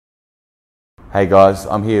Hey guys,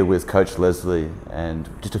 I'm here with Coach Leslie and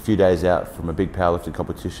just a few days out from a big powerlifting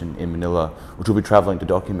competition in Manila, which we'll be travelling to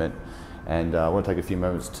document. And I want to take a few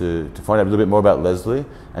moments to find out a little bit more about Leslie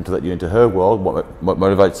and to let you into her world, what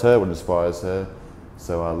motivates her, what inspires her.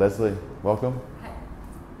 So Leslie, welcome. Hi.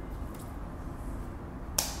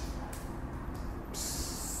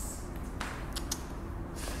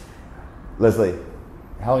 Leslie,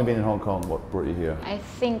 how long have you been in Hong Kong? What brought you here? I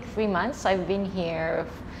think 3 months. I've been here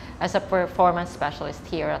as a performance specialist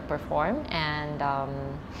here at Pherform, and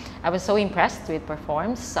I was so impressed with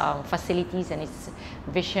Pherform's facilities and its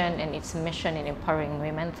vision and its mission in empowering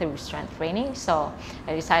women through strength training. So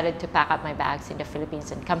I decided to pack up my bags in the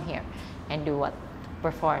Philippines and come here and do what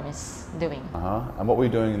Pherform is doing. And what were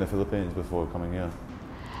you doing in the Philippines before coming here?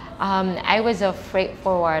 I was a freight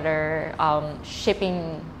forwarder,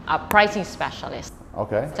 shipping, pricing specialist.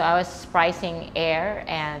 Okay. So I was pricing air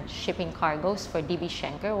and shipping cargoes for DB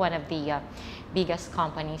Schenker, one of the biggest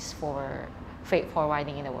companies for freight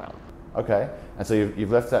forwarding in the world. Okay, and so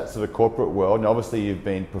you've left that sort of corporate world, and obviously you've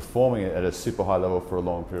been performing it at a super high level for a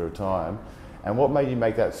long period of time. And what made you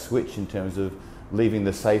make that switch in terms of leaving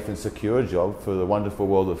the safe and secure job for the wonderful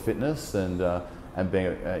world of fitness and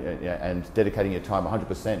being and dedicating your time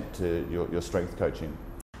 100% to your strength coaching?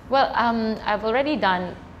 Well, I've already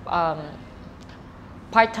done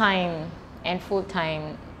part-time and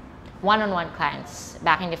full-time one-on-one clients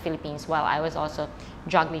back in the Philippines while I was also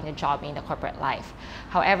juggling a job in the corporate life.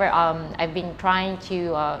 However, I've been trying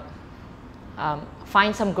to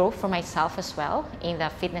find some growth for myself as well in the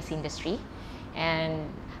fitness industry, and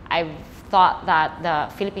I've thought that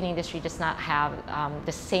the Philippine industry does not have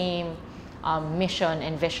the same mission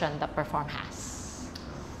and vision that Pherform has.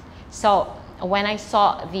 So when I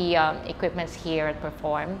saw the equipments here at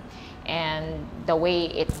Pherform and the way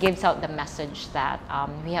it gives out the message that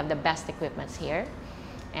we have the best equipments here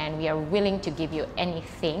and we are willing to give you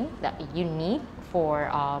anything that you need for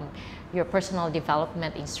your personal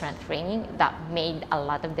development in strength training, that made a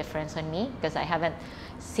lot of difference on me, because I haven't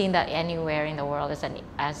seen that anywhere in the world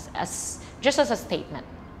just as a statement.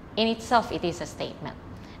 In itself, it is a statement,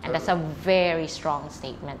 and that's a very strong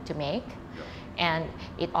statement to make. And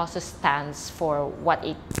it also stands for what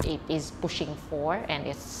it is pushing for and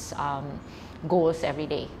its goals every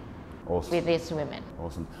day. Awesome. With these women.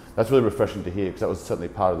 Awesome. That's really refreshing to hear, because that was certainly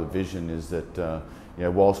part of the vision, is that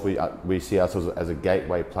whilst we see ourselves as a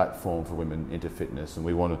gateway platform for women into fitness, and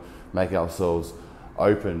we want to make ourselves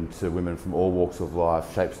open to women from all walks of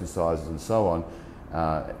life, shapes and sizes and so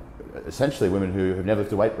on, essentially women who have never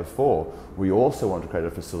lifted weight before, we also want to create a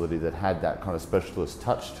facility that had that kind of specialist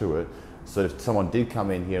touch to it. So if someone did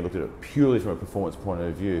come in here and looked at it purely from a performance point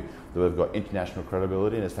of view, that we've got international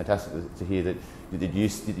credibility, and it's fantastic to hear that did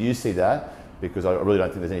you see that, because I really don't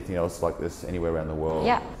think there's anything else like this anywhere around the world.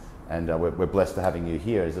 Yeah. And we're blessed for having you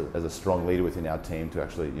here as a strong leader within our team to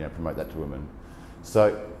actually promote that to women.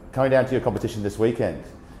 So coming down to your competition this weekend,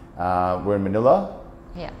 we're in Manila.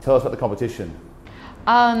 Yeah. Tell us about the competition.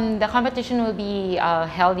 The competition will be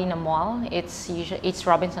held in a mall. It's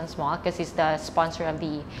Robinson's Mall, because it's the sponsor of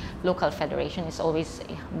the local federation. It's always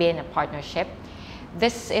been a partnership.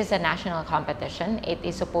 This is a national competition. It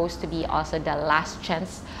is supposed to be also the last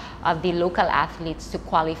chance of the local athletes to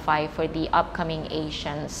qualify for the upcoming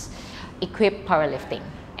Asians equipped powerlifting.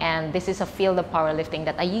 And this is a field of powerlifting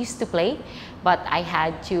that I used to play, but I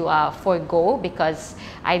had to forego, because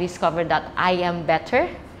I discovered that I am better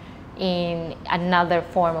in another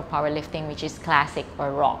form of powerlifting, which is classic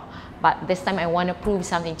or raw. But this time I want to prove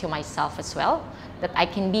something to myself as well, that I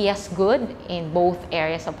can be as good in both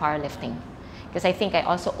areas of powerlifting, because I think I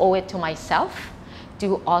also owe it to myself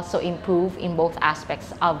to also improve in both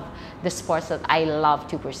aspects of the sports that I love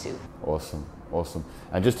to pursue. Awesome, awesome.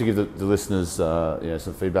 And just to give the listeners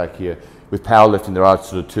some feedback here, with powerlifting there are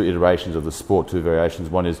sort of two iterations of the sport, two variations.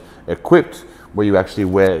 One is equipped, where you actually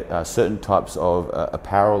wear certain types of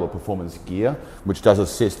apparel or performance gear, which does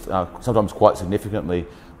assist sometimes quite significantly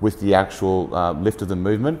with the actual lift of the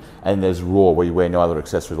movement. And there's raw, where you wear no other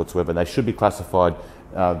accessories whatsoever. And they should be classified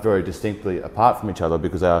very distinctly apart from each other,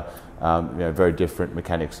 because there are very different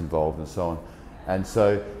mechanics involved and so on. And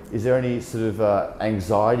so is there any sort of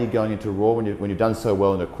anxiety going into raw when you've done so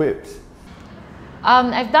well in equipped?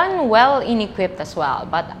 I've done well in equipped as well,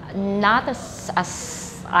 but not as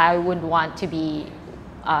I would want to be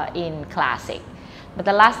in classic. But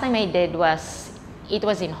the last time I did was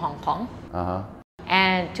in Hong Kong.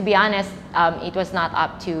 And to be honest, it was not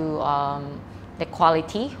up to the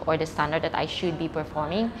quality or the standard that I should be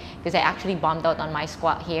performing, because I actually bombed out on my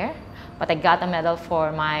squat here, but I got a medal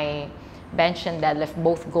for my bench and deadlift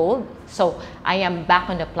both gold. So I am back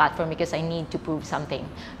on the platform because I need to prove something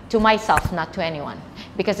to myself, not to anyone,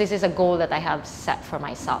 because this is a goal that I have set for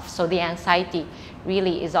myself. So the anxiety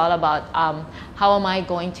really is all about how am I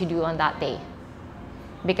going to do on that day,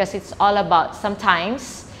 because it's all about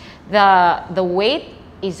sometimes the weight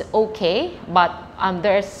is okay, but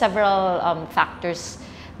there are several factors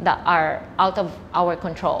that are out of our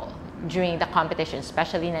control during the competition,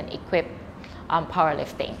 especially in an equipped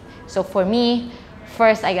powerlifting. So for me,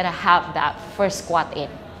 first I gotta have that first squat in,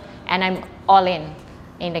 and I'm all in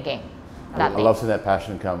the game. I love seeing that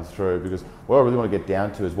passion come through, because what I really want to get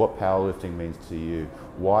down to is what powerlifting means to you.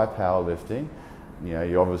 Why powerlifting? You know,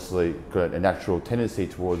 you obviously got a natural tendency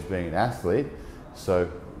towards being an athlete, so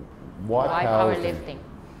why powerlifting?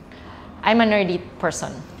 I'm a nerdy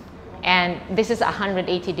person, and this is a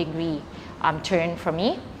 180-degree turn for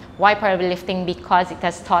me. Why powerlifting? Because it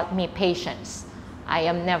has taught me patience. I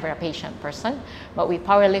am never a patient person, but with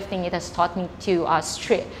powerlifting, it has taught me to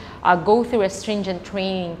go through a stringent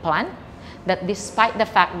training plan, that despite the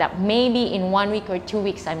fact that maybe in 1 week or 2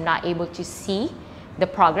 weeks, I'm not able to see the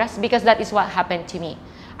progress, because that is what happened to me.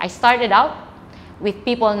 I started out with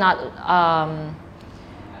people not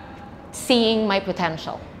seeing my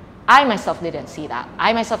potential. I myself didn't see that.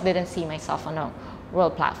 I myself didn't see myself on a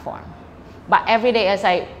world platform. But every day as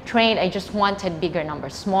I trained, I just wanted bigger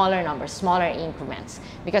numbers, smaller increments,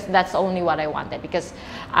 because that's only what I wanted, because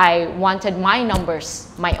I wanted my numbers,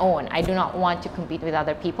 my own. I do not want to compete with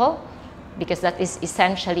other people, because that is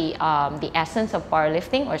essentially the essence of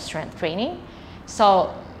powerlifting or strength training.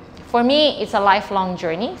 So for me, it's a lifelong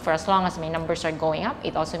journey. For as long as my numbers are going up,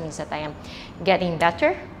 it also means that I am getting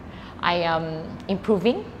better. I am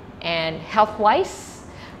improving, and health-wise,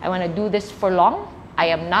 I want to do this for long. I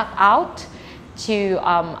am not out to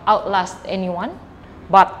outlast anyone,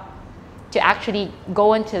 but to actually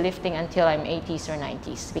go into lifting until I'm 80s or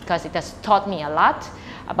 90s, because it has taught me a lot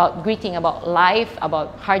about gritting, about life,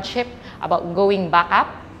 about hardship, about going back up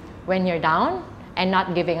when you're down and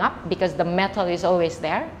not giving up, because the metal is always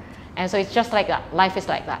there. And so it's just like that. Life is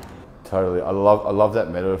like that. Totally. I love that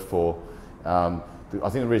metaphor. I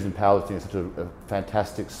think the reason powerlifting is such a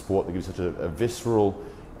fantastic sport that gives such a visceral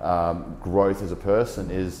growth as a person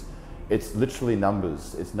is it's literally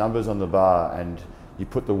numbers. It's numbers on the bar, and you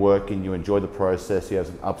put the work in, you enjoy the process, you have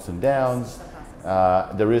some ups and downs.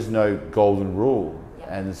 There is no golden rule,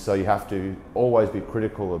 and so you have to always be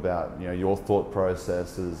critical about your thought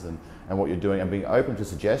processes and what you're doing, and being open to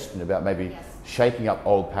suggestion about maybe shaking up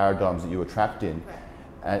old paradigms that you were trapped in.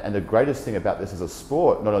 And the greatest thing about this as a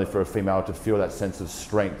sport, not only for a female to feel that sense of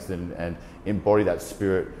strength and embody that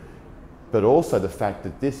spirit, but also the fact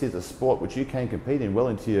that this is a sport which you can compete in well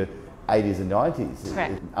into your 80s and 90s.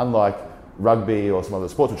 Correct. Unlike rugby or some other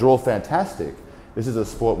sports, which are all fantastic, this is a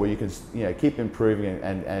sport where you can keep improving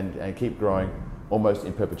and keep growing almost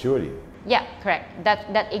in perpetuity. Yeah, correct.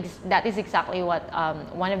 That is exactly what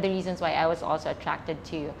one of the reasons why I was also attracted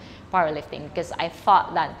to powerlifting, because I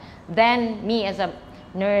thought that then me as a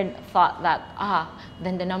nerd thought that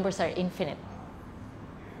then the numbers are infinite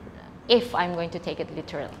if I'm going to take it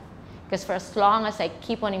literally. Because for as long as I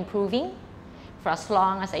keep on improving, for as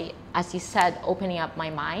long as I, as you said, opening up my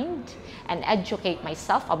mind and educate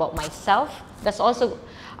myself about myself, that's also,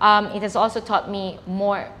 it has also taught me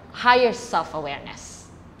more higher self-awareness.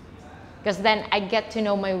 Because then I get to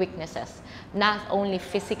know my weaknesses, not only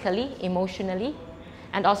physically, emotionally,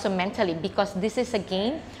 and also mentally, because this is a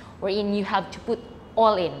game wherein you have to put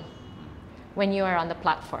all in when you are on the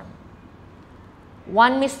platform.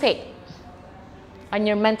 One mistake on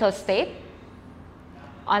your mental state,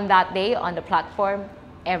 on that day on the platform,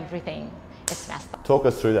 everything is messed up. Talk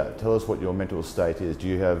us through that. Tell us what your mental state is. Do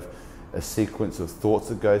you have a sequence of thoughts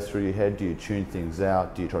that go through your head? Do you tune things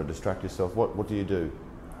out? Do you try to distract yourself? What do you do?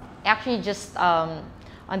 Actually, just on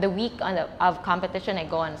the week of competition, I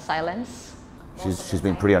go on silence. She's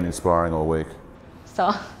been pretty uninspiring all week.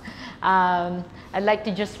 So I'd like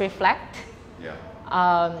to just reflect. Yeah.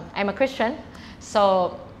 I'm a Christian,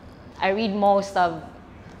 so I read most of,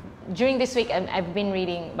 during this week I've been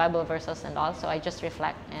reading Bible verses and all, so I just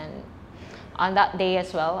reflect. And on that day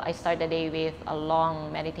as well, I start the day with a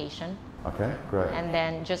long meditation. Okay, great. And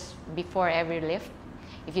then just before every lift,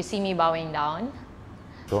 if you see me bowing down,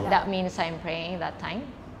 sure, that means I'm praying that time.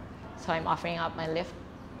 So I'm offering up my lift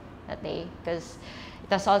that day, because it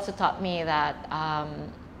has also taught me that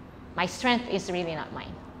my strength is really not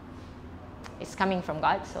mine. It's coming from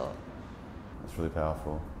God, so. That's really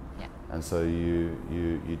powerful. Yeah. And so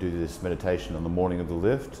you do this meditation on the morning of the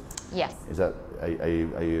lift? Yes. Is that, are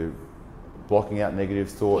you blocking out negative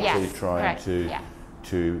thoughts? Yes, Are you trying correct. to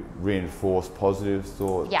to reinforce positive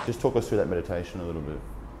thoughts. Yeah. Just talk us through that meditation a little bit.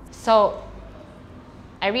 So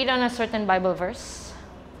I read on a certain Bible verse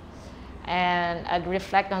and I'd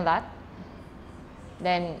reflect on that,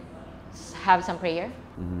 then have some prayer.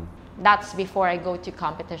 That's before I go to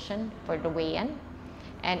competition for the weigh-in,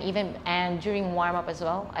 and during warm-up as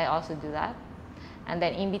well, I also do that. And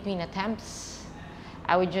then in between attempts,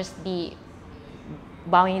 I would just be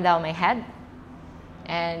bowing down my head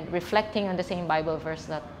and reflecting on the same Bible verse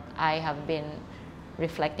that I have been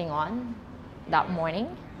reflecting on that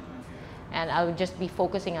morning. And I would just be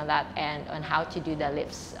focusing on that and on how to do the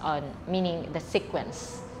lifts, meaning the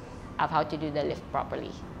sequence of how to do the lift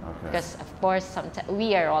properly. Okay. Because of course, sometimes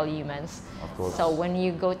we are all humans. Of course. So when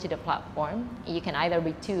you go to the platform, you can either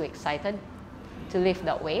be too excited to lift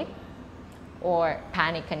that weight, or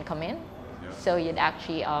panic can come in. Yeah. So you'd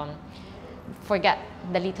actually forget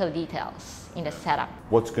the little details in the setup.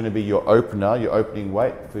 What's going to be your opener, your opening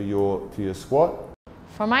weight for your squat?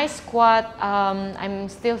 For my squat, I'm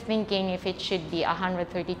still thinking if it should be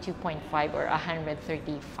 132.5 or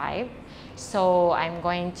 135. So I'm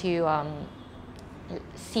going to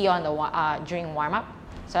see on the during warm-up.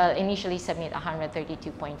 So I'll initially submit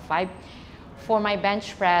 132.5. For my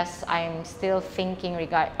bench press, I'm still thinking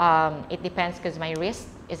it depends because my wrist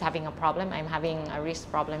is having a problem. I'm having a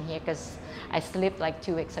wrist problem here because I slipped like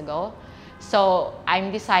 2 weeks ago. So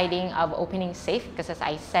I'm deciding of opening safe because, as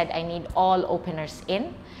I said, I need all openers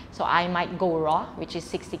in. So I might go raw, which is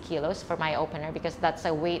 60 kilos for my opener, because that's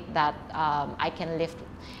a weight that I can lift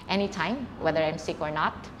anytime, whether I'm sick or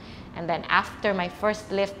not. And then after my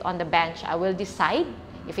first lift on the bench, I will decide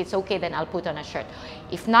if it's okay, then I'll put on a shirt.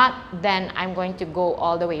 If not, then I'm going to go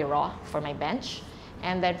all the way raw for my bench.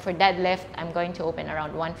 And then for deadlift, I'm going to open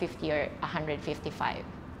around 150 or 155.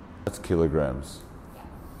 That's kilograms.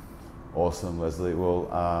 Awesome, Leslie. Well,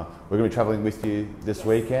 we're going to be traveling with you this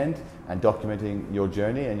weekend and documenting your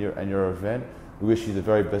journey and your event. We wish you the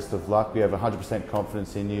very best of luck. We have 100%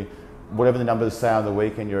 confidence in you. Whatever the numbers say on the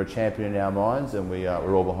weekend, you're a champion in our minds, and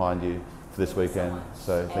we're all behind you for this weekend.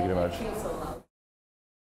 So thank you very much.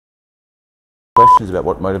 Questions about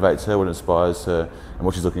what motivates her, what inspires her, and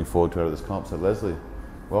what she's looking forward to out of this comp. So Leslie,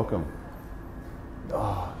 welcome.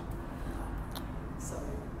 Oh.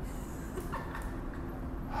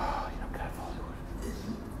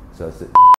 So that's it.